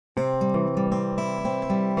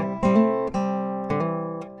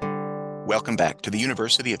Welcome back to the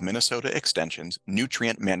University of Minnesota Extension's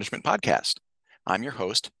Nutrient Management Podcast. I'm your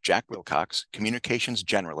host, Jack Wilcox, Communications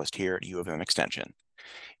Generalist here at U of M Extension.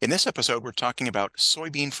 In this episode, we're talking about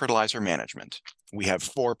soybean fertilizer management. We have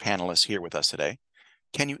 4 panelists here with us today.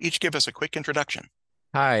 Can you each give us a quick introduction?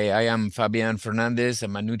 Hi, I am Fabian Fernandez.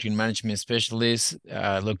 I'm a nutrient management specialist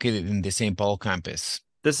located in the St. Paul campus.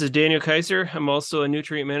 This is Daniel Kaiser. I'm also a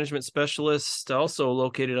nutrient management specialist, also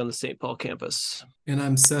located on the St. Paul campus. And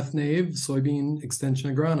I'm Seth Nave, soybean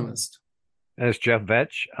extension agronomist. And it's Jeff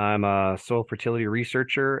Vetch. I'm a soil fertility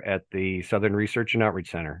researcher at the Southern Research and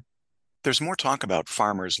Outreach Center. There's more talk about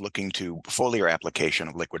farmers looking to foliar application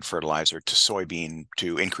of liquid fertilizer to soybean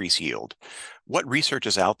to increase yield. What research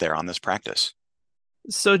is out there on this practice?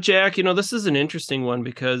 So, Jack, this is an interesting one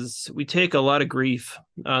because we take a lot of grief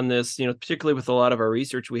on this, particularly with a lot of our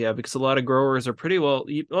research we have, because a lot of growers are pretty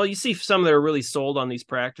you see some that are really sold on these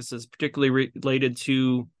practices, particularly related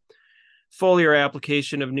to foliar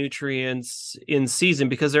application of nutrients in season,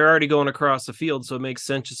 because they're already going across the field. So it makes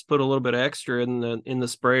sense just put a little bit of extra in the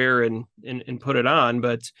sprayer and put it on.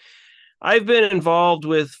 But I've been involved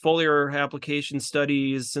with foliar application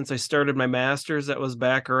studies since I started my master's. That was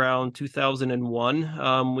back around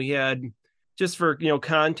 2001. We had, just for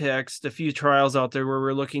context, a few trials out there where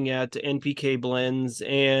we're looking at NPK blends,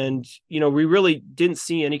 and we really didn't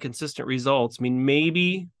see any consistent results. I mean,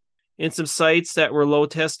 maybe in some sites that were low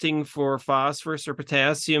testing for phosphorus or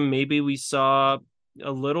potassium, maybe we saw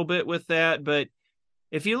a little bit with that, but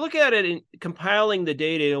if you look at it in compiling the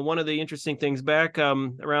data, one of the interesting things back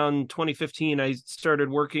around 2015, I started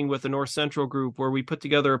working with the North Central group where we put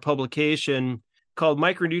together a publication called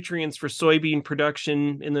Micronutrients for Soybean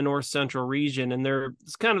Production in the North Central region. And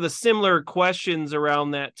there's kind of the similar questions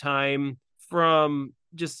around that time from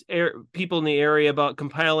just people in the area about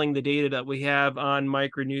compiling the data that we have on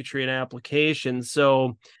micronutrient applications.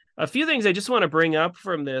 So a few things I just want to bring up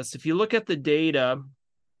from this. If you look at the data,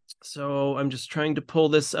 so I'm just trying to pull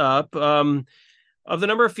this up. Of the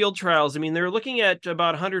number of field trials, I mean, they're looking at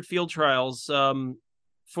about 100 field trials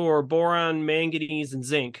for boron, manganese, and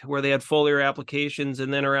zinc, where they had foliar applications,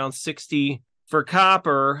 and then around 60 for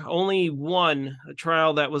copper. Only one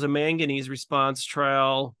trial that was a manganese response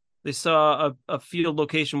trial, they saw a field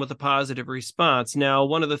location with a positive response. Now,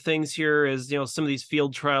 one of the things here is, some of these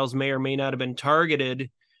field trials may or may not have been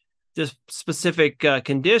targeted to specific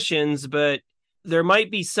conditions, but there might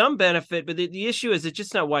be some benefit, but the issue is it's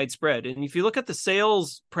just not widespread. And if you look at the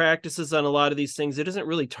sales practices on a lot of these things, it isn't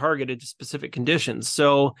really targeted to specific conditions.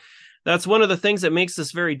 So that's one of the things that makes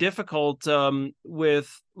this very difficult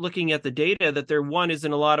with looking at the data, that there, one,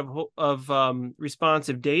 isn't a lot of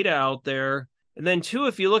responsive data out there. And then two,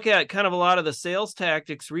 if you look at kind of a lot of the sales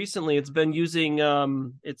tactics recently, it's been using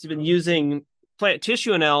plant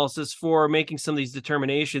tissue analysis for making some of these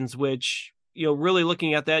determinations, which, really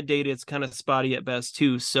looking at that data, it's kind of spotty at best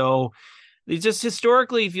too. So they just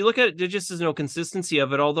historically, if you look at it, there just is no consistency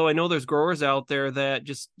of it. Although I know there's growers out there that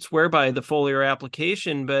just swear by the foliar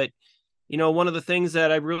application, but one of the things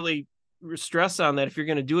that I really stress on that if you're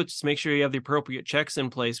going to do it, just make sure you have the appropriate checks in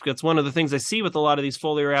place, because one of the things I see with a lot of these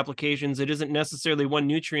foliar applications, it isn't necessarily one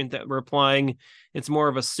nutrient that we're applying. It's more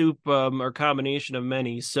of a soup or combination of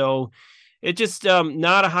many. So it just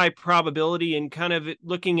not a high probability. And kind of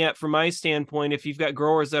looking at, from my standpoint, if you've got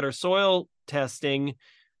growers that are soil testing,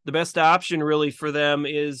 the best option really for them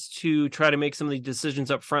is to try to make some of these decisions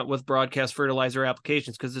up front with broadcast fertilizer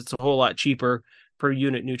applications, because it's a whole lot cheaper per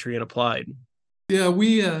unit nutrient applied. Yeah,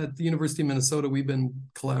 we at the University of Minnesota, we've been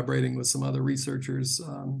collaborating with some other researchers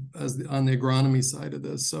on the agronomy side of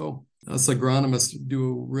this. So us agronomists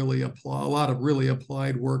do a lot of really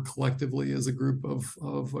applied work collectively as a group of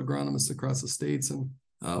agronomists across the states. And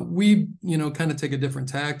we, kind of take a different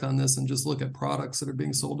tact on this and just look at products that are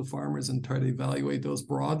being sold to farmers and try to evaluate those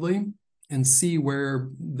broadly and see where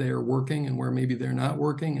they're working and where maybe they're not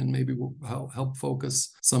working, and maybe we'll help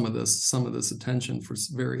focus some of this attention for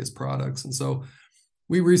various products. And so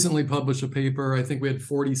we recently published a paper. I think we had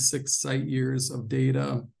 46 site years of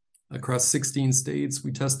data across 16 states.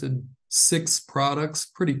 We tested 6 products,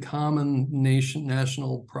 pretty common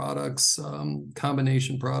national products,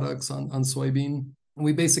 combination products on soybean. And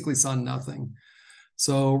we basically saw nothing.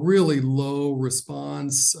 So really low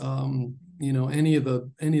response. Any of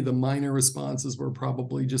the minor responses were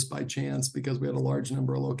probably just by chance because we had a large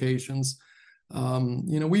number of locations.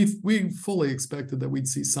 We fully expected that we'd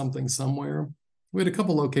see something somewhere. We had a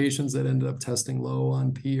couple locations that ended up testing low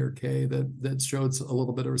on P or K that showed a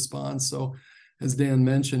little bit of response. So as Dan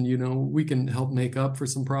mentioned, we can help make up for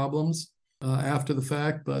some problems after the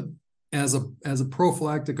fact, but as a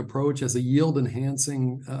prophylactic approach, as a yield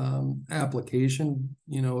enhancing application,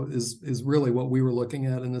 is really what we were looking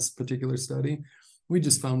at in this particular study. We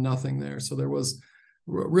just found nothing there. So there was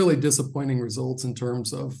really disappointing results in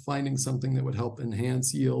terms of finding something that would help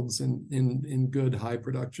enhance yields in good high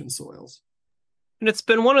production soils. And it's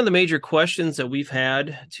been one of the major questions that we've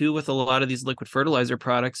had too with a lot of these liquid fertilizer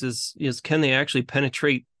products is can they actually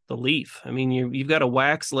penetrate the leaf? I mean, you've got a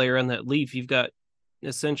wax layer on that leaf. You've got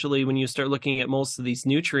essentially, when you start looking at most of these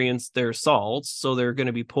nutrients, they're salts, so they're going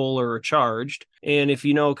to be polar or charged. And if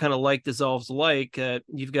kind of like dissolves like,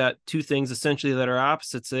 you've got two things essentially that are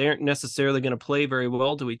opposites. They aren't necessarily going to play very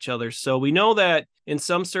well to each other. So we know that in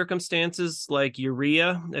some circumstances, like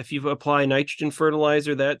urea, if you apply nitrogen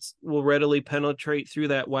fertilizer, that will readily penetrate through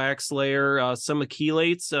that wax layer. Some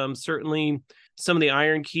chelates, certainly some of the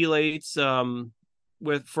iron chelates,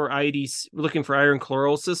 for IEDs, looking for iron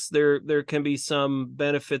chlorosis, there can be some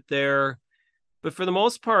benefit there. But for the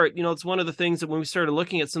most part, it's one of the things that when we started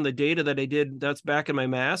looking at some of the data that I did, that's back in my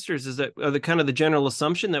master's, is that the kind of the general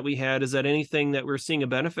assumption that we had is that anything that we're seeing a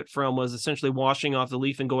benefit from was essentially washing off the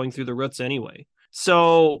leaf and going through the roots anyway.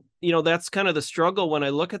 So, that's kind of the struggle when I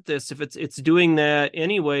look at this. If it's doing that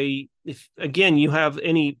anyway, if again, you have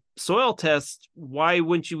any soil tests, why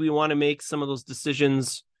wouldn't we want to make some of those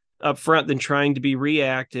decisions up front than trying to be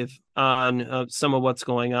reactive on some of what's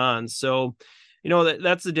going on? So,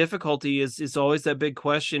 that's the difficulty is always that big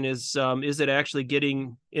question is it actually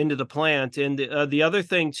getting into the plant? And the other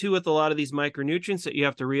thing too, with a lot of these micronutrients that you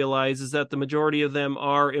have to realize is that the majority of them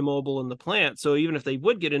are immobile in the plant. So even if they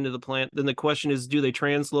would get into the plant, then the question is, do they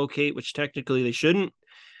translocate, which technically they shouldn't.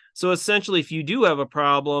 So essentially, if you do have a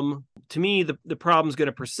problem, to me, the problem's going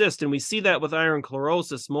to persist. And we see that with iron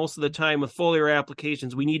chlorosis most of the time with foliar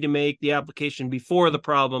applications. We need to make the application before the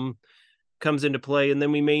problem comes into play. And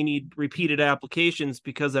then we may need repeated applications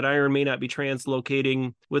because that iron may not be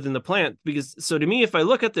translocating within the plant. So to me, if I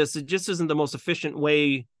look at this, it just isn't the most efficient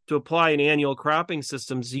way to apply in annual cropping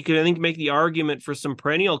systems. You can, I think, make the argument for some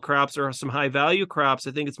perennial crops or some high value crops.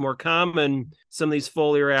 I think it's more common, some of these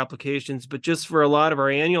foliar applications, but just for a lot of our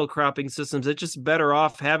annual cropping systems, it's just better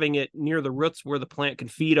off having it near the roots where the plant can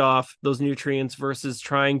feed off those nutrients versus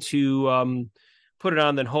trying to put it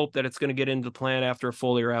on then hope that it's going to get into the plant after a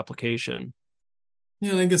foliar application.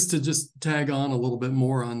 Yeah, and I guess to just tag on a little bit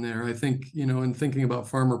more on there, I think, in thinking about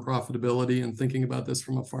farmer profitability and thinking about this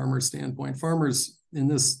from a farmer standpoint, farmers in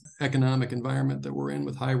this economic environment that we're in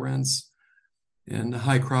with high rents and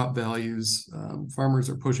high crop values, farmers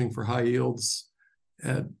are pushing for high yields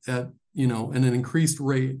at an increased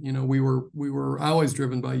rate. We were always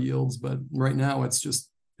driven by yields, but right now it's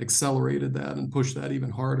just accelerated that and pushed that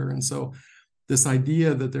even harder. And so this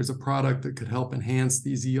idea that there's a product that could help enhance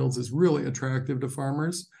these yields is really attractive to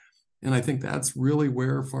farmers. And I think that's really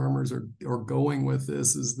where farmers are going with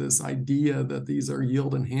this, is this idea that these are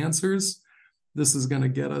yield enhancers. This is going to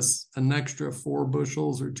get us an extra 4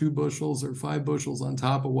 bushels or 2 bushels or 5 bushels on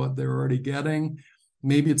top of what they're already getting.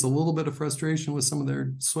 Maybe it's a little bit of frustration with some of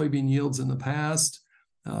their soybean yields in the past,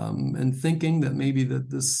 and thinking that maybe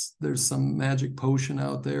there's some magic potion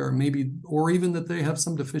out there, or even that they have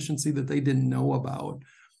some deficiency that they didn't know about.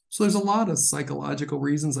 So there's a lot of psychological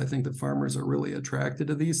reasons I think that farmers are really attracted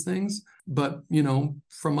to these things. But,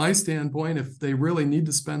 from my standpoint, if they really need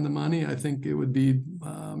to spend the money, I think it would be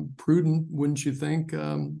prudent, wouldn't you think,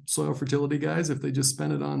 soil fertility guys, if they just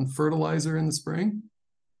spend it on fertilizer in the spring?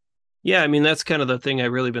 Yeah, I mean, that's kind of the thing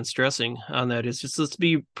I've really been stressing on that is just let's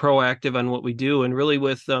be proactive on what we do. And really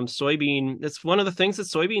with soybean, it's one of the things that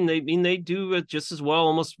soybean, they do it just as well,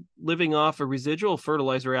 almost living off of residual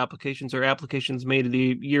fertilizer applications or applications made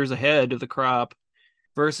the years ahead of the crop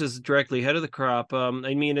versus directly ahead of the crop.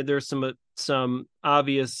 I mean, there's some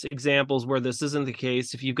obvious examples where this isn't the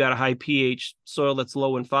case. If you've got a high pH soil that's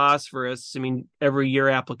low in phosphorus, I mean, every year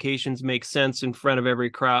applications make sense in front of every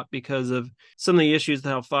crop because of some of the issues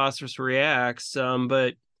with how phosphorus reacts.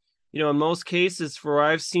 But in most cases, for where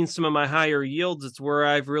I've seen some of my higher yields, it's where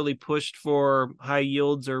I've really pushed for high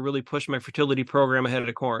yields or really pushed my fertility program ahead of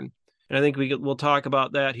the corn. And I think we'll talk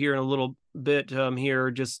about that here in a little bit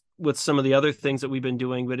here, just with some of the other things that we've been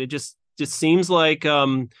doing. But it just seems like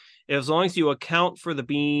as long as you account for the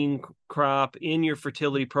bean crop in your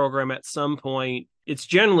fertility program at some point, it's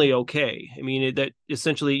generally okay. I mean, that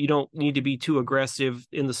essentially you don't need to be too aggressive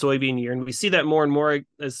in the soybean year. And we see that more and more,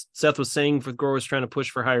 as Seth was saying, for growers trying to push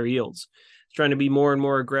for higher yields, trying to be more and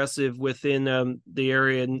more aggressive within the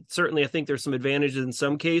area. And certainly I think there's some advantages in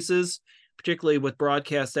some cases, particularly with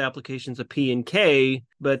broadcast applications of P and K,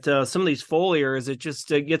 but some of these foliars, it just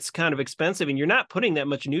gets kind of expensive and you're not putting that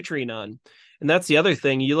much nutrient on. And that's the other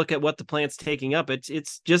thing. You look at what the plant's taking up.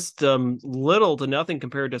 It's just little to nothing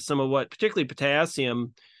compared to some of what, particularly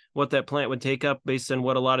potassium, what that plant would take up based on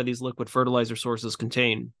what a lot of these liquid fertilizer sources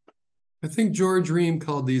contain. I think George Ream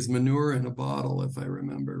called these manure in a bottle, if I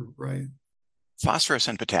remember right. Phosphorus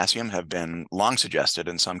and potassium have been long suggested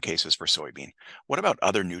in some cases for soybean. What about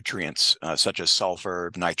other nutrients such as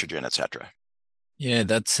sulfur, nitrogen, etc.? Yeah,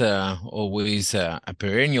 that's always a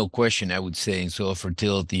perennial question, I would say, in soil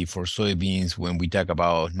fertility for soybeans when we talk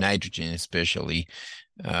about nitrogen, especially.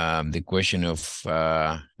 The question of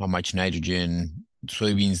how much nitrogen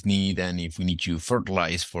soybeans need and if we need to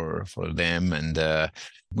fertilize for them. And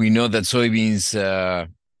we know that soybeans,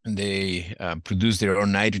 they produce their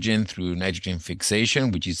own nitrogen through nitrogen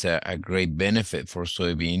fixation, which is a great benefit for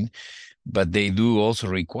soybean. But they do also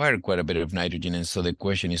require quite a bit of nitrogen. And so the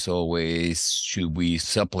question is always, should we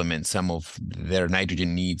supplement some of their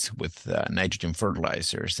nitrogen needs with nitrogen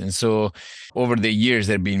fertilizers? And so over the years,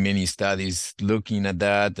 there have been many studies looking at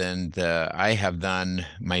that. And I have done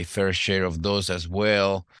my fair share of those as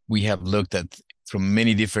well. We have looked at from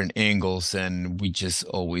many different angles, and we just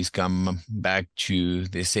always come back to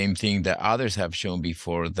the same thing that others have shown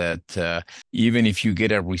before, that even if you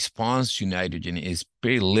get a response to nitrogen, is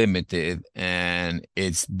pretty limited, and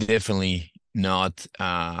it's definitely not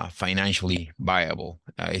financially viable.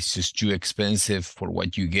 It's just too expensive for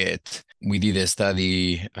what you get. We did a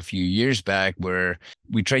study a few years back where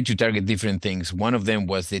we tried to target different things. One of them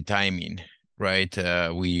was the timing. Right,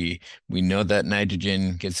 we know that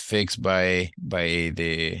nitrogen gets fixed by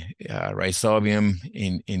the rhizobium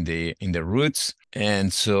in the roots,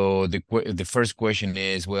 and so the first question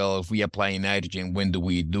is, well, if we apply nitrogen, when do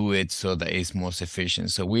we do it so that it's most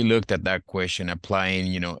efficient? So we looked at that question,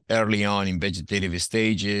 applying early on in vegetative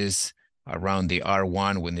stages, around the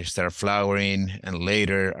R1 when they start flowering, and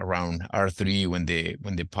later around R3 when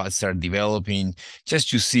the pods start developing,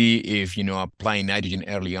 just to see if applying nitrogen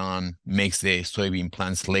early on makes the soybean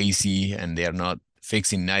plants lazy and they are not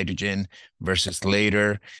fixing nitrogen versus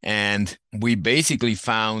later. And we basically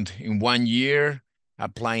found in 1 year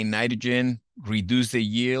applying nitrogen reduced the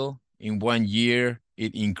yield. In 1 year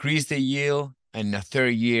it increased the yield. And the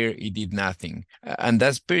third year, it did nothing. And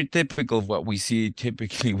that's pretty typical of what we see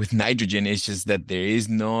typically with nitrogen. It's just that there is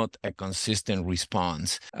not a consistent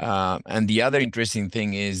response. And the other interesting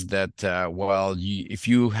thing is that if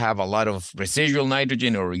you have a lot of residual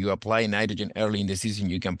nitrogen or you apply nitrogen early in the season,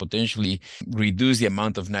 you can potentially reduce the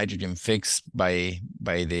amount of nitrogen fixed by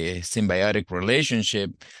the symbiotic relationship.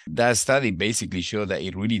 That study basically showed that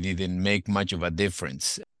it really didn't make much of a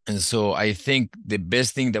difference. And so I think the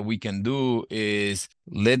best thing that we can do is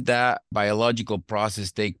let that biological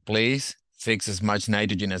process take place, fix as much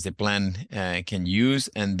nitrogen as the plant can use,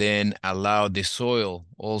 and then allow the soil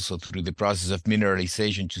also through the process of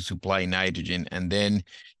mineralization to supply nitrogen. And then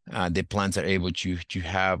the plants are able to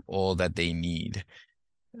have all that they need.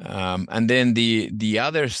 And then the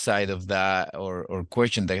other side of that or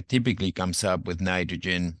question that typically comes up with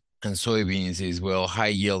nitrogen and soybeans is, well, high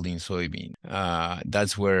yielding soybean.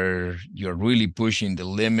 That's where you're really pushing the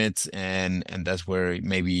limits, and that's where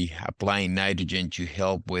maybe applying nitrogen to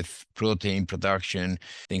help with protein production,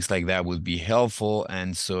 things like that would be helpful.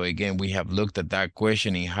 And so again, we have looked at that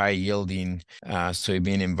question in high yielding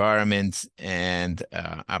soybean environments and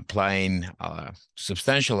applying a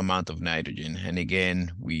substantial amount of nitrogen. And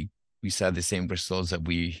again, we saw the same results that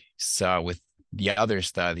we saw with the other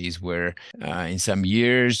studies, where in some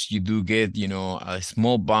years you do get, a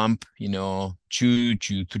small bump, 2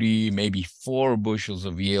 to 3, maybe 4 bushels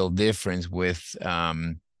of yield difference with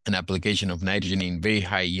an application of nitrogen in very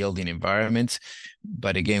high yielding environments.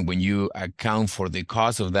 But again, when you account for the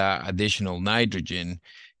cost of that additional nitrogen,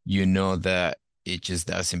 that it just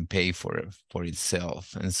doesn't pay for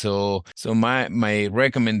itself. And so my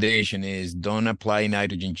recommendation is, don't apply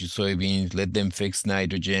nitrogen to soybeans, let them fix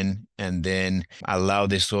nitrogen, and then allow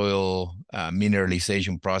the soil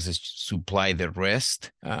mineralization process to supply the rest.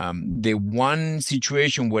 The one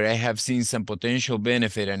situation where I have seen some potential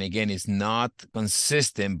benefit, and again, it's not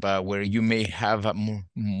consistent, but where you may have a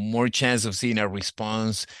more chance of seeing a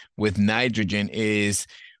response with nitrogen, is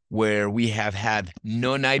where we have had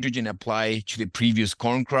no nitrogen applied to the previous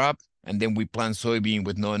corn crop, and then we plant soybean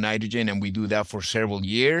with no nitrogen, and we do that for several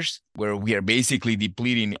years, where we are basically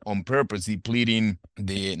depleting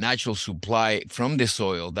the natural supply from the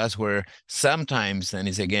soil. That's where sometimes, and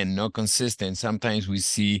it's again not consistent, sometimes we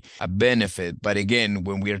see a benefit. But again,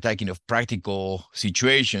 when we are talking of practical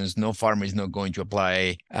situations, no farmer is not going to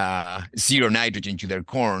apply zero nitrogen to their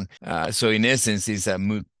corn. So in essence, it's a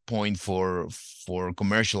moot point for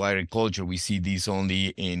commercial agriculture. We see these only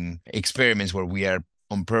in experiments where we are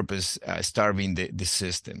on purpose starving the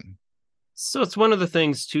system. So it's one of the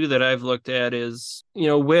things too that I've looked at is,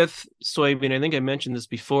 with soybean, I think I mentioned this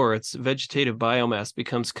before, it's vegetative biomass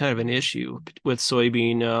becomes kind of an issue with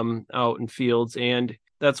soybean out in fields. And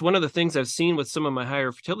that's one of the things I've seen with some of my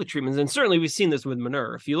higher fertility treatments. And certainly we've seen this with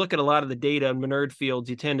manure. If you look at a lot of the data on manured fields,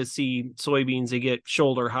 you tend to see soybeans, they get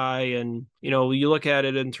shoulder high. And, you look at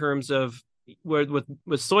it in terms of with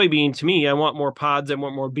soybean, to me, I want more pods, I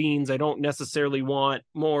want more beans. I don't necessarily want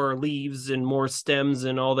more leaves and more stems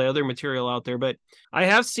and all the other material out there. But I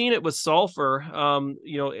have seen it with sulfur.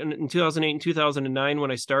 In 2008 and 2009,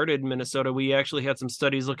 when I started in Minnesota, we actually had some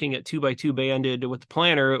studies looking at 2x2 banded with the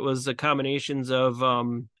planter. It was a combinations of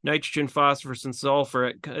nitrogen, phosphorus, and sulfur.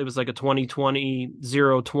 It was like a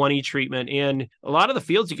 20-20-0-20 treatment. And a lot of the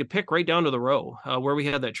fields you could pick right down to the row where we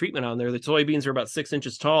had that treatment on there. The soybeans are about 6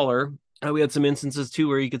 inches taller. We had some instances too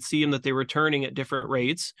where you could see them that they were turning at different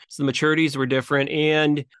rates. So the maturities were different.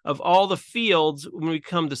 And of all the fields, when we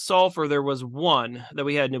come to sulfur, there was one that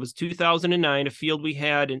we had, and it was 2009, a field we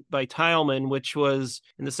had by Tileman, which was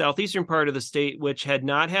in the southeastern part of the state, which had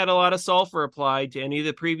not had a lot of sulfur applied to any of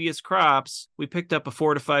the previous crops. We picked up a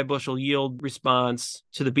 4 to 5 bushel yield response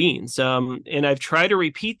to the beans. And I've tried to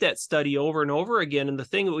repeat that study over and over again. And the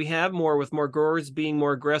thing that we have with more growers being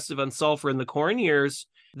more aggressive on sulfur in the corn years,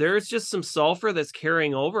 there's just some sulfur that's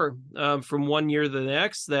carrying over from one year to the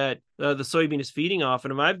next that the soybean is feeding off.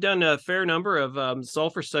 And I've done a fair number of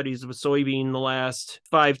sulfur studies with soybean in the last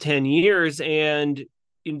 5-10 years. And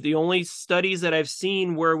in the only studies that I've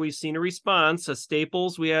seen where we've seen a response,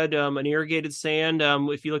 Staples, we had an irrigated sand.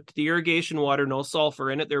 If you looked at the irrigation water, no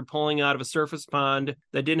sulfur in it. They're pulling out of a surface pond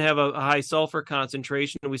that didn't have a high sulfur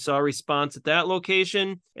concentration. We saw a response at that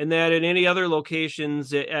location, and that at any other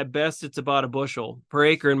locations, at best, it's about a bushel per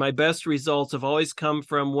acre. And my best results have always come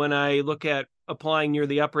from when I look at applying near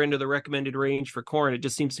the upper end of the recommended range for corn. It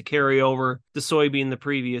just seems to carry over the soybean the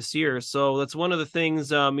previous year. So that's one of the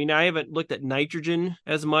things. I haven't looked at nitrogen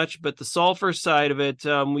as much, but the sulfur side of it,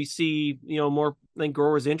 we see, more, I think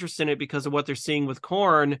growers interested in it because of what they're seeing with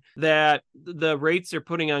corn, that the rates they're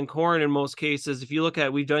putting on corn in most cases, if you look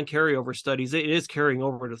at, we've done carryover studies, it is carrying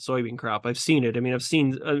over to the soybean crop. I've seen it. I've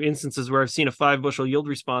seen instances where I've seen a 5 bushel yield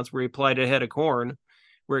response where he applied a head of corn,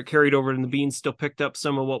 where it carried over and the beans still picked up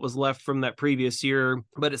some of what was left from that previous year.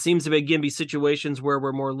 But it seems to again be situations where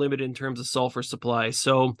we're more limited in terms of sulfur supply.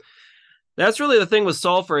 So that's really the thing with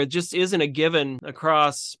sulfur. It just isn't a given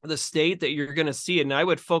across the state that you're going to see it. And I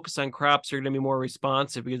would focus on crops that are going to be more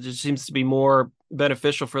responsive because it seems to be more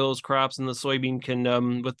beneficial for those crops. And the soybean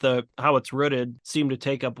can, with how it's rooted, seem to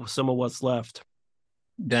take up some of what's left.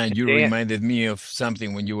 Dan, you reminded me of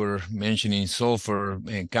something when you were mentioning sulfur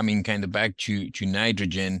and coming kind of back to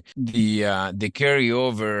nitrogen. The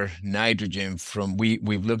carryover nitrogen from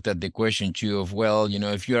we've looked at the question too of,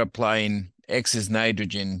 if you're applying excess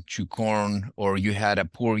nitrogen to corn or you had a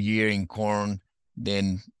poor year in corn,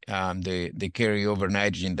 then the carryover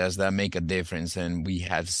nitrogen, does that make a difference? And we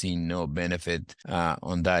have seen no benefit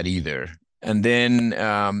on that either. And then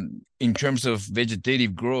in terms of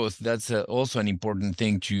vegetative growth, that's also an important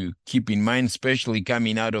thing to keep in mind, especially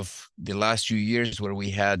coming out of the last few years where we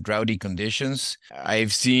had droughty conditions.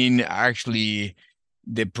 I've seen actually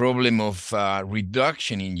the problem of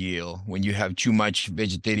reduction in yield when you have too much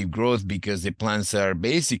vegetative growth because the plants are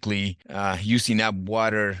basically using up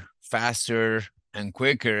water faster and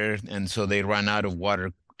quicker, and so they run out of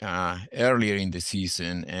water earlier in the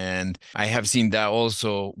season. And I have seen that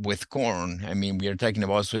also with corn. We are talking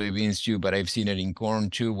about soybeans too, but I've seen it in corn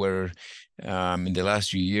too, where in the last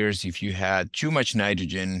few years, if you had too much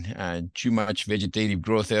nitrogen, too much vegetative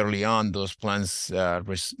growth early on, those plants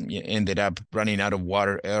ended up running out of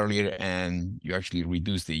water earlier, and you actually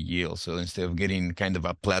reduce the yield. So instead of getting kind of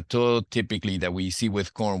a plateau typically that we see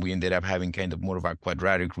with corn, we ended up having kind of more of a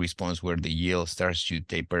quadratic response where the yield starts to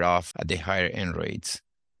taper off at the higher end rates.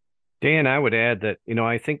 Dan, I would add that,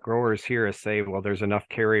 I think growers hear us say, well, there's enough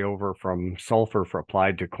carryover from sulfur for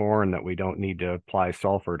applied to corn that we don't need to apply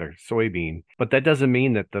sulfur to soybean. But that doesn't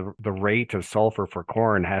mean that the rate of sulfur for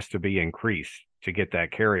corn has to be increased to get that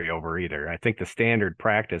carryover either. I think the standard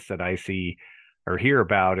practice that I see or hear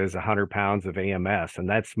about is 100 pounds of AMS, and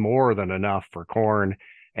that's more than enough for corn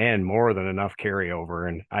and more than enough carryover.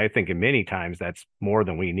 And I think in many times that's more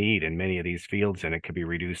than we need in many of these fields, and it could be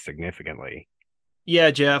reduced significantly.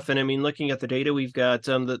 Yeah, Jeff. And looking at the data, we've got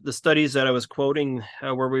the studies that I was quoting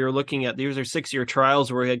where we were looking at, these are 6-year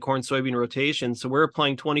trials where we had corn soybean rotation. So we're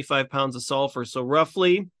applying 25 pounds of sulfur. So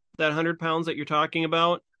roughly that 100 pounds that you're talking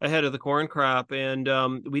about ahead of the corn crop. And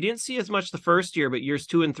we didn't see as much the first year, but years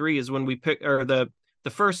 2 and 3 is when we pick, or the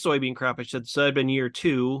first soybean crop, I should say, had been year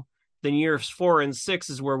 2. then years 4 and 6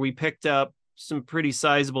 is where we picked up some pretty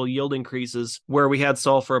sizable yield increases where we had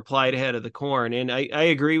sulfur applied ahead of the corn. And I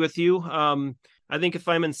agree with you. I think if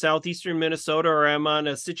I'm in southeastern Minnesota or I'm on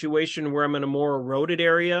a situation where I'm in a more eroded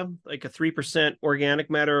area, like a 3% organic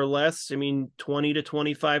matter or less, I mean, 20 to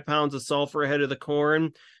 25 pounds of sulfur ahead of the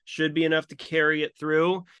corn should be enough to carry it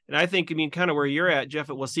through. And I think, I mean, kind of where you're at, Jeff,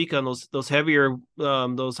 at Waseca, on those heavier,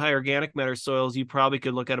 those high organic matter soils, you probably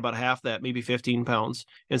could look at about half that, maybe 15 pounds,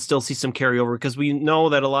 and still see some carryover, because we know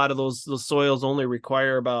that a lot of those soils only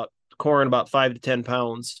require about corn about 5 to 10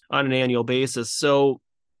 pounds on an annual basis. So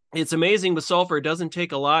it's amazing with sulfur, it doesn't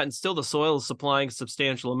take a lot, and still the soil is supplying a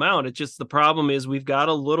substantial amount. It's just the problem is we've got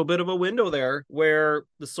a little bit of a window there where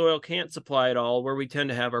the soil can't supply it all, where we tend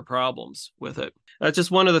to have our problems with it. That's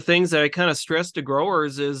just one of the things that I kind of stress to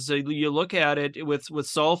growers is you look at it with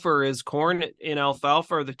sulfur, is corn and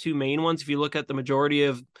alfalfa are the two main ones. If you look at the majority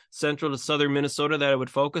of central to southern Minnesota that I would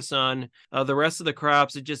focus on, the rest of the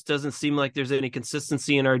crops, it just doesn't seem like there's any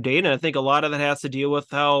consistency in our data. I think a lot of that has to deal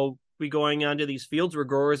with how we going onto these fields where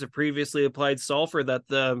growers have previously applied sulfur, that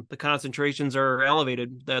the concentrations are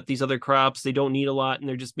elevated, that these other crops, they don't need a lot, and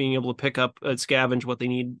they're just being able to pick up and scavenge what they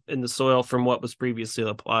need in the soil from what was previously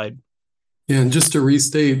applied. Yeah, and just to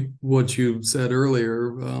restate what you said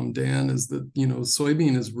earlier, Dan, is that,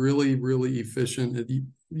 soybean is really, really efficient at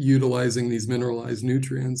utilizing these mineralized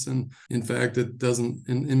nutrients. And in fact, it doesn't,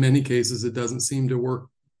 in many cases, it doesn't seem to work,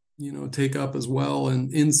 take up as well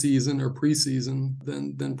in season or preseason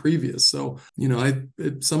than previous. So,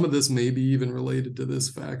 some of this may be even related to this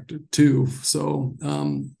factor too. So,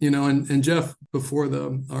 and Jeff, before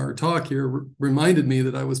our talk here, reminded me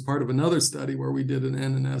that I was part of another study where we did an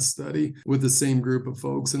N&S study with the same group of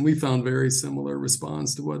folks, and we found very similar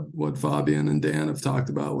response to what Fabian and Dan have talked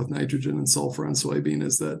about with nitrogen and sulfur on soybean,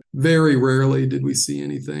 is that very rarely did we see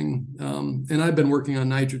anything. And I've been working on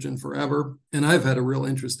nitrogen forever, and I've had a real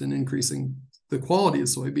interest in increasing the quality of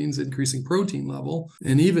soybeans, increasing protein level.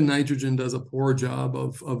 And even nitrogen does a poor job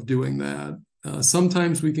of doing that.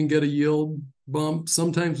 Sometimes we can get a yield bump.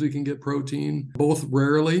 Sometimes we can get protein, both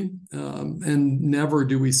rarely, and never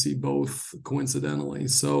do we see both coincidentally.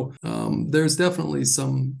 So there's definitely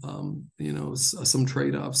some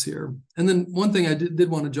trade-offs here. And then one thing I did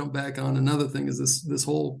want to jump back on, another thing is this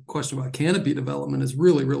whole question about canopy development is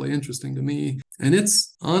really, really interesting to me. And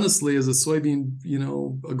it's honestly, as a soybean,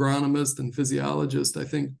 agronomist and physiologist, I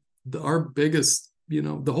think our biggest,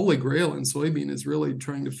 the holy grail in soybean is really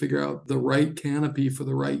trying to figure out the right canopy for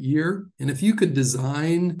the right year. And if you could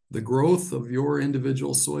design the growth of your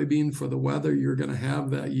individual soybean for the weather you're going to have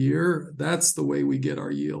that year, that's the way we get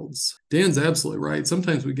our yields. Dan's absolutely right.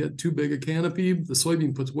 Sometimes we get too big a canopy. The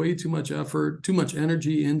soybean puts way too much effort, too much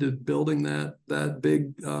energy into building that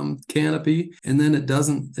big canopy. And then it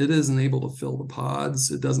isn't able to fill the pods.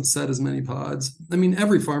 It doesn't set as many pods. I mean,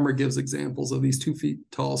 every farmer gives examples of these 2 feet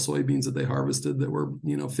tall soybeans that they harvested that were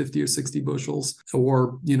 50 or 60 bushels,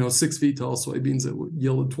 or 6 feet tall soybeans that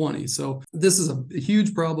yielded 20. So this is a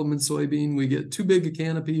huge problem in soybean. We get too big a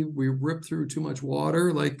canopy, we rip through too much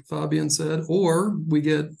water, like Fabian said, or we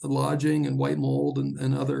get lodging and white mold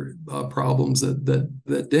and other problems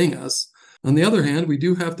that ding us. On the other hand, we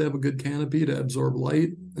do have to have a good canopy to absorb light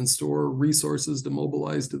and store resources to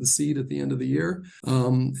mobilize to the seed at the end of the year.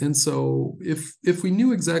 And so if we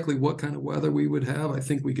knew exactly what kind of weather we would have, I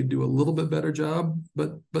think we could do a little bit better job.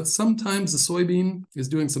 But sometimes the soybean is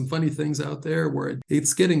doing some funny things out there where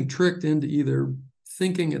it's getting tricked into either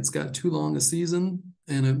thinking it's got too long a season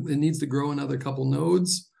and it needs to grow another couple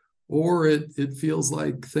nodes, or it feels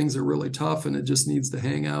like things are really tough and it just needs to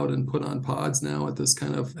hang out and put on pods now at this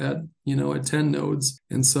kind of at 10 nodes.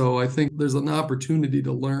 And so I think there's an opportunity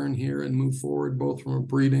to learn here and move forward, both from a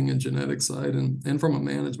breeding and genetic side and from a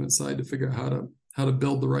management side, to figure out how to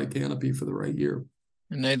build the right canopy for the right year.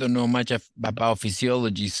 And I don't know much about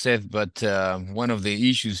physiology, Seth, but one of the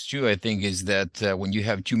issues too, I think, is that when you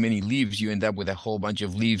have too many leaves, you end up with a whole bunch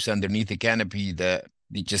of leaves underneath the canopy that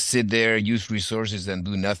they just sit there, use resources, and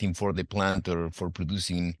do nothing for the plant or for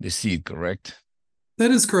producing the seed, correct?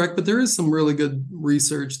 That is correct, but there is some really good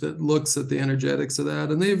research that looks at the energetics of that,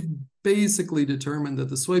 and they've basically determined that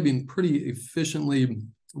the soybean pretty efficiently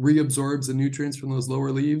reabsorbs the nutrients from those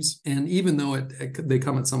lower leaves. And even though they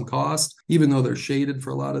come at some cost, even though they're shaded for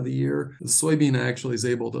a lot of the year, the soybean actually is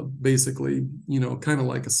able to basically, kind of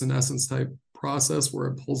like a senescence type process where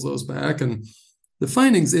it pulls those back. And the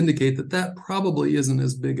findings indicate that probably isn't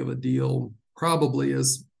as big of a deal, probably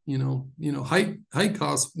as, height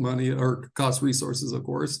costs money or costs resources, of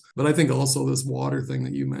course. But I think also this water thing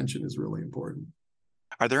that you mentioned is really important.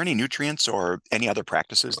 Are there any nutrients or any other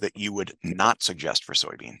practices that you would not suggest for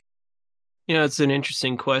soybean? It's an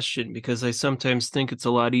interesting question because I sometimes think it's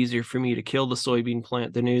a lot easier for me to kill the soybean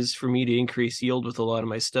plant than it is for me to increase yield with a lot of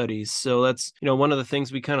my studies. So that's, one of the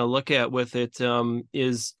things we kind of look at with it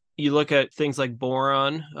is you look at things like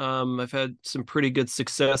boron. I've had some pretty good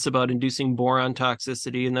success about inducing boron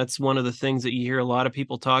toxicity, and that's one of the things that you hear a lot of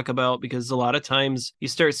people talk about because a lot of times you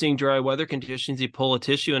start seeing dry weather conditions, you pull a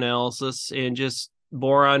tissue analysis and just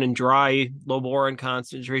boron and low boron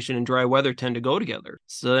concentration and dry weather tend to go together.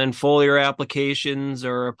 So then foliar applications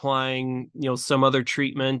or applying, some other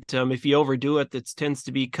treatment, if you overdo it, that tends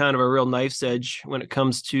to be kind of a real knife's edge when it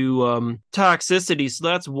comes to toxicity. So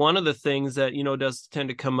that's one of the things that, does tend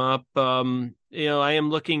to come up. I am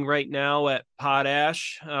looking right now at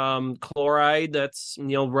potash, chloride. That's,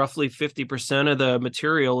 roughly 50% of the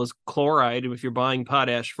material is chloride. If you're buying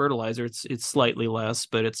potash fertilizer, it's slightly less,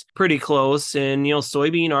 but it's pretty close. And,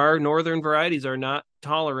 soybean, our northern varieties are not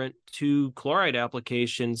tolerant to chloride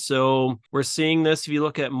application. So we're seeing this. If you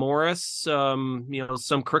look at Morris, some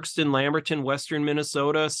Crookston, Lamberton, Western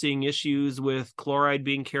Minnesota, seeing issues with chloride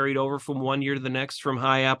being carried over from one year to the next from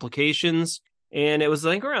high applications. And it was,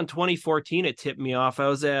 I think, around 2014, it tipped me off. I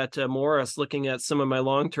was at Morris looking at some of my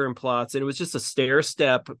long-term plots, and it was just a stair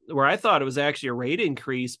step where I thought it was actually a rate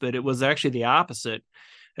increase, but it was actually the opposite.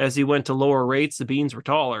 As he went to lower rates, the beans were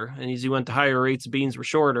taller, and as he went to higher rates, the beans were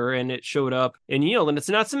shorter, and it showed up in yield. And it's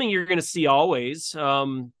not something you're going to see always.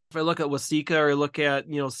 If I look at Waseca or I look at,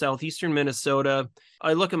 southeastern Minnesota,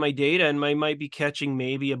 I look at my data and I might be catching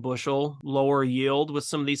maybe a bushel lower yield with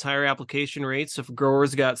some of these higher application rates. If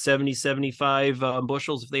growers got 70, 75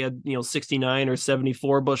 bushels, if they had, 69 or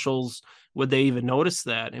 74 bushels, would they even notice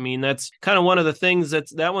that? I mean, that's kind of one of the things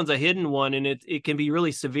that one's a hidden one, and it can be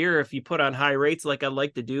really severe if you put on high rates like I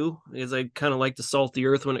like to do, is I kind of like to salt the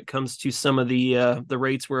earth when it comes to some of the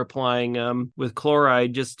rates we're applying with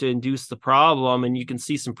chloride just to induce the problem, and you can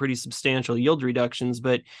see some pretty substantial yield reductions.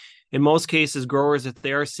 But in most cases, growers, if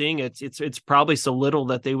they are seeing it, it's probably so little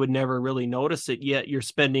that they would never really notice it, yet you're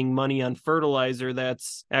spending money on fertilizer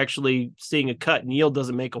that's actually seeing a cut in yield.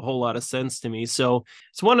 Doesn't make a whole lot of sense to me. So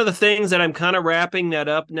it's one of the things that I'm kind of wrapping that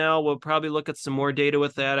up now. We'll probably look at some more data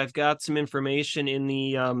with that. I've got some information in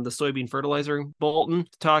the soybean fertilizer bulletin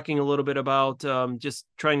talking a little bit about just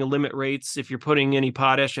trying to limit rates if you're putting any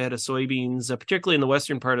potash ahead of soybeans, particularly in the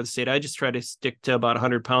western part of the state. I just try to stick to about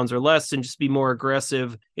 100 pounds or less and just be more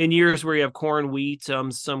aggressive in years where you have corn, wheat,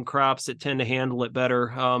 some crops that tend to handle it better.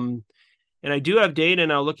 And I do have data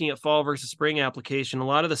now looking at fall versus spring application. A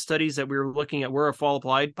lot of the studies that we were looking at were a fall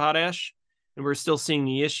applied potash, and we're still seeing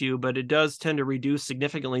the issue, but it does tend to reduce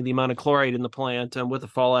significantly the amount of chloride in the plant with a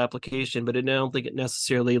fall application, but I don't think it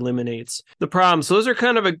necessarily eliminates the problem. So those are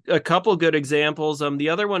kind of a couple good examples. The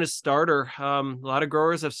other one is starter. A lot of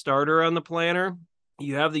growers have starter on the planter.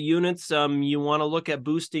 You have the units. You want to look at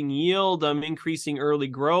boosting yield, increasing early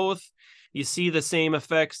growth. You see the same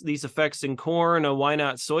these effects in corn. Why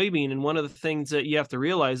not soybean? And one of the things that you have to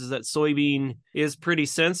realize is that soybean is pretty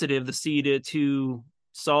sensitive, the seed, to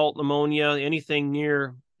salt, ammonia, anything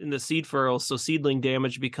near in the seed furrow. So seedling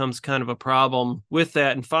damage becomes kind of a problem with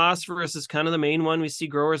that. And phosphorus is kind of the main one. We see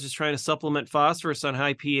growers just trying to supplement phosphorus on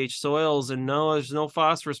high pH soils. And no, there's no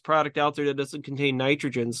phosphorus product out there that doesn't contain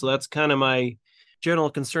nitrogen. So that's kind of my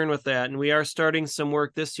general concern with that. And we are starting some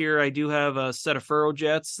work this year. I do have a set of furrow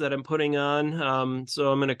jets that I'm putting on.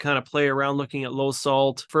 So I'm going to kind of play around looking at low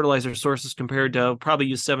salt fertilizer sources compared to probably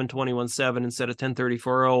use 721-7 instead of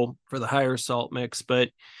 1034-0 for the higher salt mix. But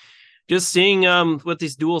just seeing with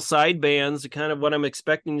these dual side bands, kind of what I'm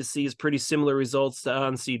expecting to see is pretty similar results to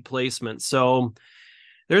on-seed placement. So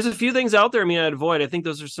there's a few things out there I'd avoid. I think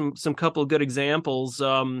those are some couple of good examples.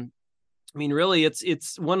 Really,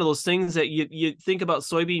 it's one of those things that you think about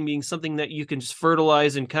soybean being something that you can just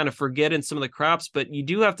fertilize and kind of forget in some of the crops, but you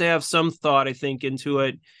do have to have some thought, I think, into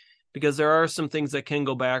it, because there are some things that can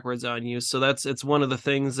go backwards on you. So it's one of the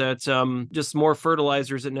things that just more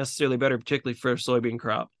fertilizer isn't necessarily better, particularly for a soybean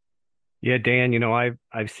crop. Yeah, Dan,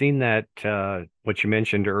 I've seen that what you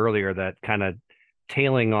mentioned earlier, that kind of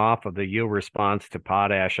tailing off of the yield response to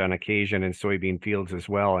potash on occasion in soybean fields as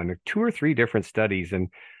well, and 2 or 3 different studies. And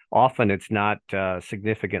often it's not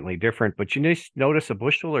significantly different, but you just notice a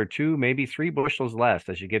bushel or 2, maybe 3 bushels less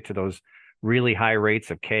as you get to those really high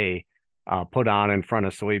rates of K put on in front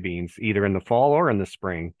of soybeans, either in the fall or in the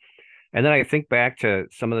spring. And then I think back to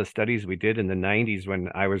some of the studies we did in the 90s when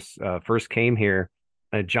I was first came here.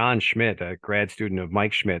 John Schmidt, a grad student of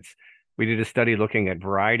Mike Schmidt's, we did a study looking at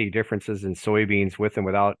variety differences in soybeans with and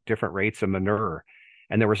without different rates of manure.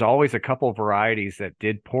 And there was always a couple of varieties that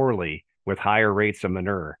did poorly with higher rates of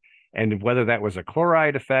manure. And whether that was a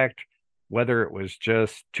chloride effect, whether it was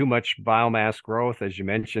just too much biomass growth, as you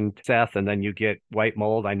mentioned, Seth, and then you get white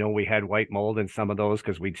mold. I know we had white mold in some of those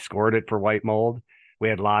because we scored it for white mold. We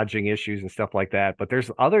had lodging issues and stuff like that. But there's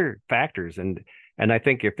other factors. And I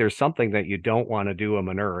think if there's something that you don't want to do a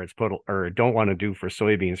manure, don't want to do for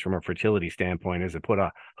soybeans from a fertility standpoint, is to put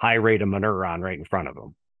a high rate of manure on right in front of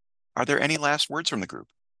them. Are there any last words from the group?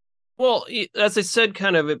 Well, as I said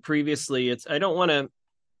kind of previously, I don't want to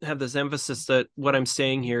have this emphasis that what I'm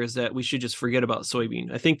saying here is that we should just forget about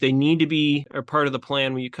soybean. I think they need to be a part of the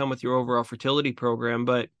plan when you come with your overall fertility program.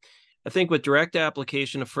 But I think with direct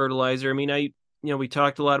application of fertilizer, I mean, we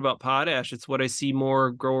talked a lot about potash. It's what I see more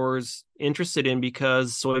growers interested in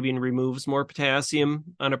because soybean removes more potassium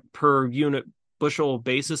on a per unit bushel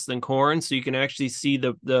basis than corn. So you can actually see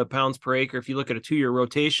the pounds per acre. If you look at a 2-year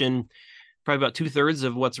rotation, probably about 2/3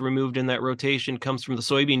 of what's removed in that rotation comes from the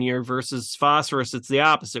soybean year versus phosphorus. It's the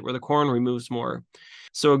opposite, where the corn removes more.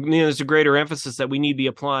 So there's a greater emphasis that we need to be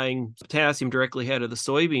applying potassium directly ahead of the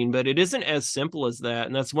soybean, but it isn't as simple as that.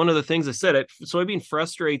 And that's one of the things I said. Soybean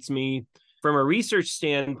frustrates me from a research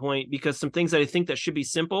standpoint because some things that I think that should be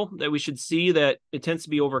simple, that we should see, that it tends to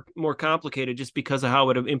be more complicated just because of how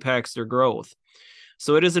it impacts their growth.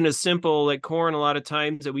 So it isn't as simple like corn a lot of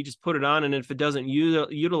times that we just put it on, and if it doesn't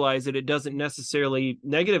utilize it, it doesn't necessarily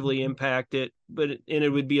negatively impact it, and it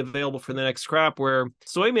would be available for the next crop. Where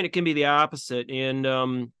soybean, it can be the opposite.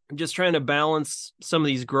 And just trying to balance some of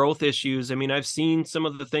these growth issues. I mean, I've seen some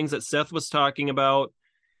of the things that Seth was talking about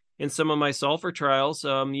in some of my sulfur trials.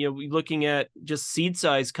 Looking at just seed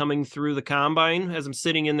size coming through the combine as I'm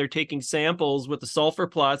sitting in there taking samples with the sulfur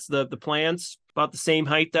plots, the plants about the same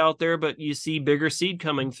height out there, but you see bigger seed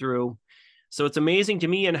coming through. So it's amazing to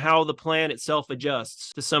me and how the plant itself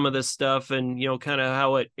adjusts to some of this stuff, and kind of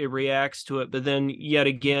how it reacts to it. But then yet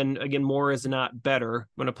again, more is not better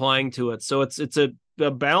when applying to it. So it's a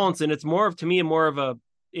balance, and it's more of a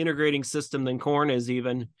integrating system than corn is,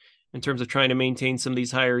 even in terms of trying to maintain some of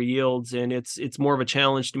these higher yields. And it's more of a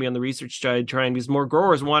challenge to me on the research side, because more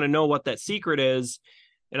growers want to know what that secret is.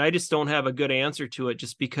 And I just don't have a good answer to it,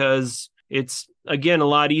 just because it's, again, a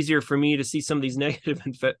lot easier for me to see some of these negative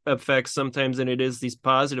effects sometimes than it is these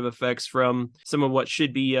positive effects from some of what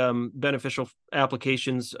should be beneficial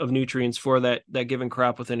applications of nutrients for that given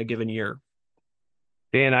crop within a given year.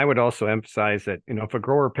 Dan, I would also emphasize that, if a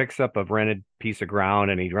grower picks up a rented piece of ground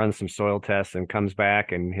and he runs some soil tests and comes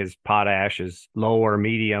back and his potash is low or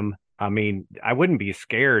medium, I mean, I wouldn't be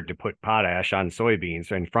scared to put potash on soybeans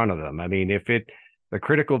in front of them. I mean, the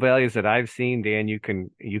critical values that I've seen, Dan, you can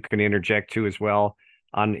interject too as well.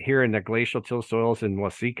 On here in the glacial till soils in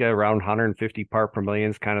Waseca, around 150 part per million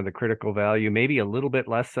is kind of the critical value. Maybe a little bit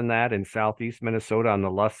less than that in southeast Minnesota on the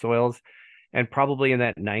loess soils, and probably in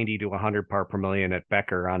that 90 to 100 part per million at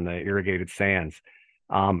Becker on the irrigated sands.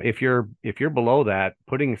 If you're below that,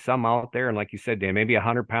 putting some out there, and like you said, Dan, maybe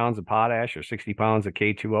 100 pounds of potash or 60 pounds of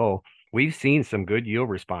K2O, we've seen some good yield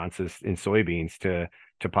responses in soybeans to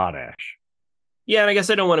potash. Yeah, and I guess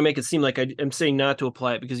I don't want to make it seem like I'm saying not to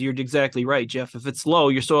apply it, because you're exactly right, Jeff. If it's low,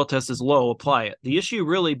 your soil test is low, apply it. The issue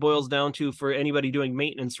really boils down to, for anybody doing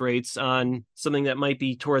maintenance rates on something that might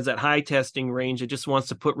be towards that high testing range that just wants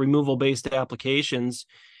to put removal-based applications,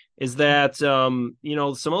 is that, some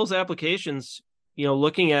of those applications,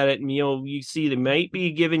 looking at it, and, you see they might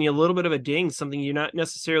be giving you a little bit of a ding, something you're not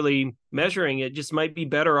necessarily measuring. It just might be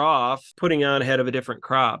better off putting on ahead of a different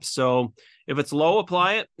crop. So if it's low,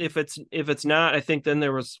 apply it. If it's not, I think then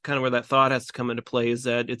there was kind of where that thought has to come into play, is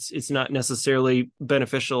that it's not necessarily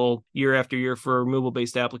beneficial year after year for a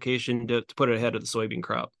removal-based application to put it ahead of the soybean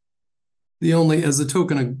crop. As a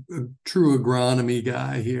token of a true agronomy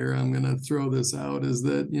guy here, I'm going to throw this out, is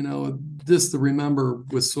that, just to remember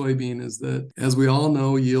with soybean is that, as we all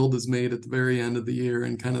know, yield is made at the very end of the year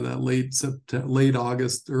in kind of that late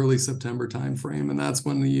August, early September timeframe. And that's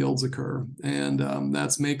when the yields occur. And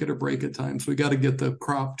that's make it or break it time. So we got to get the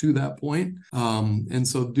crop to that point. And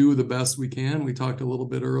so do the best we can. We talked a little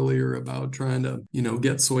bit earlier about trying to,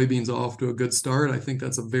 get soybeans off to a good start. I think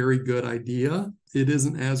that's a very good idea. It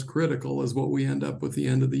isn't as critical as what we end up with the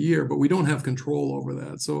end of the year, but we don't have control over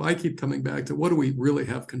that. So I keep coming back to, what do we really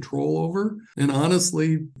have control over? And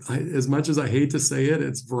honestly, as much as I hate to say it,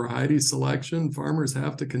 it's variety selection. Farmers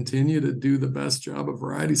have to continue to do the best job of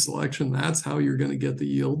variety selection. That's how you're going to get the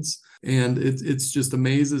yields. And it's just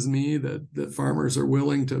amazes me that farmers are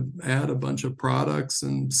willing to add a bunch of products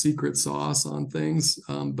and secret sauce on things,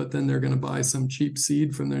 but then they're going to buy some cheap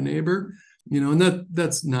seed from their neighbor. And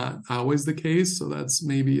that's not always the case. So that's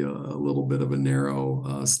maybe a little bit of a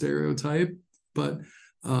narrow stereotype. But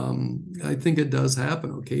I think it does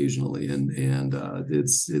happen occasionally, and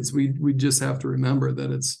we just have to remember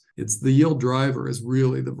that it's the yield driver is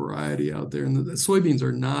really the variety out there, and the soybeans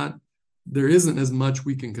are not. There isn't as much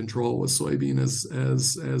we can control with soybean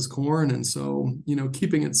as corn, and so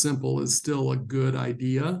keeping it simple is still a good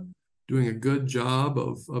idea. Doing a good job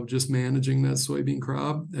of just managing that soybean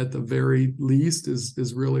crop at the very least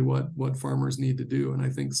is really what farmers need to do. And I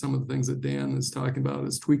think some of the things that Dan is talking about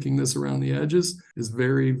is tweaking this around the edges is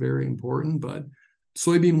very, very important. But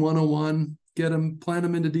soybean 101, plant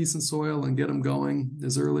them into decent soil and get them going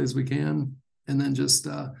as early as we can, and then just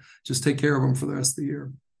take care of them for the rest of the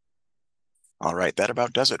year. All right, that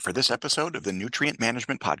about does it for this episode of the Nutrient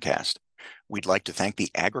Management Podcast. We'd like to thank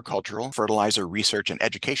the Agricultural Fertilizer Research and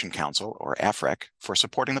Education Council, or AFREC, for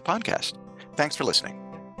supporting the podcast. Thanks for listening.